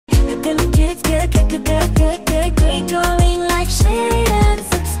kids get great, drawing, like, share and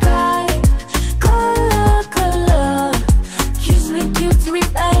subscribe. Color, cues with cute to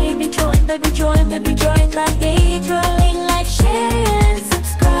read, baby join, like, a drawing, like, share and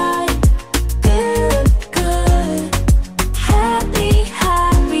subscribe. Good, happy,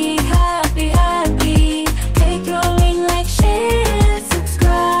 take drawing, like, share and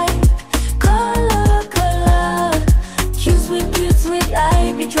subscribe. Color, cues with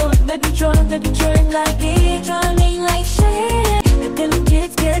baby join, like, a drawing, like, share. The little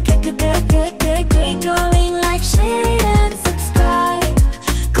kids get great, drawing, like, share and subscribe.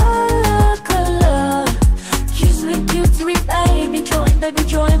 Color, cues with cute to read, baby join,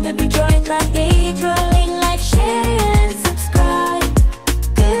 like, a drawing, like, share and subscribe.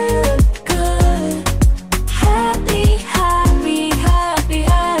 Good, happy,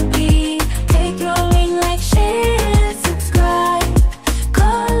 take drawing, like, share and subscribe.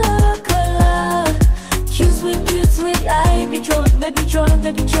 Color, cues with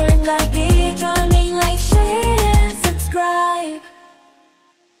baby join, like, a drawing, like, share and subscribe.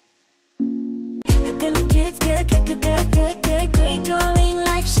 The little kids get great, drawing,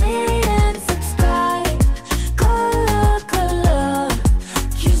 like, share and subscribe. Color,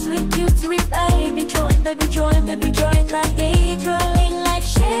 cues with cute to read, baby join, like, a drawing, like,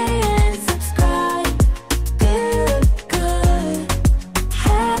 share and subscribe. Good,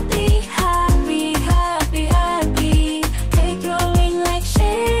 happy, take drawing, like,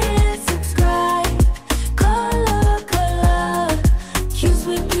 share and subscribe. Color, cues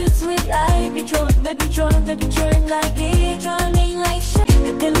with baby join, like, a drawing, like, share.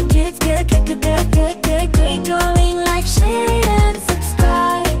 The little kids get great, drawing, like, share and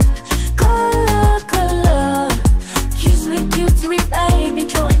subscribe. Color, cues with cute to read, baby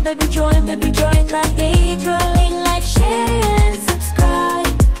join, like, a drawing, like, share and subscribe.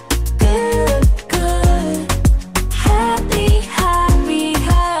 Good, happy,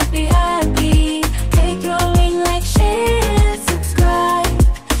 take drawing, like, share and subscribe.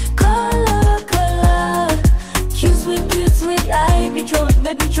 Color, cues with baby join,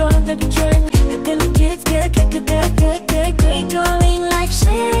 like, a drawing. The little kids get great, drawing, like,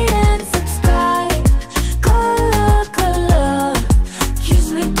 share and subscribe. Color, cues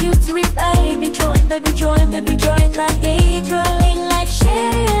with cute to read, baby join, like, a drawing, like,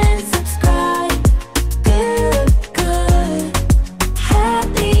 share and subscribe. Good,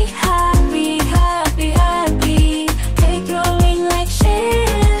 happy, take drawing, like, share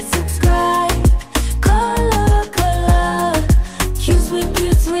and subscribe. Color, cues with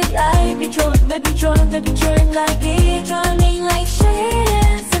baby join, like, a drawing, like, share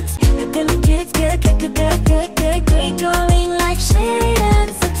and subscribe. The little kids get great, drawing, like, share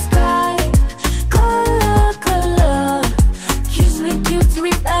and subscribe. Color, cues with cute to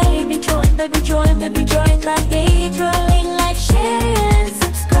read, baby join, like, a drawing, like, share and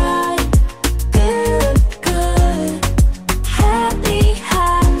subscribe. Good, happy,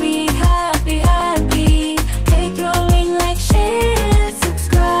 take drawing, like, share and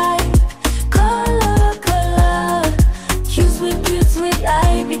subscribe. Color, cues with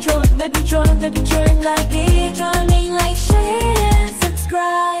baby join, like, a drawing, like, share and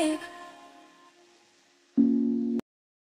subscribe.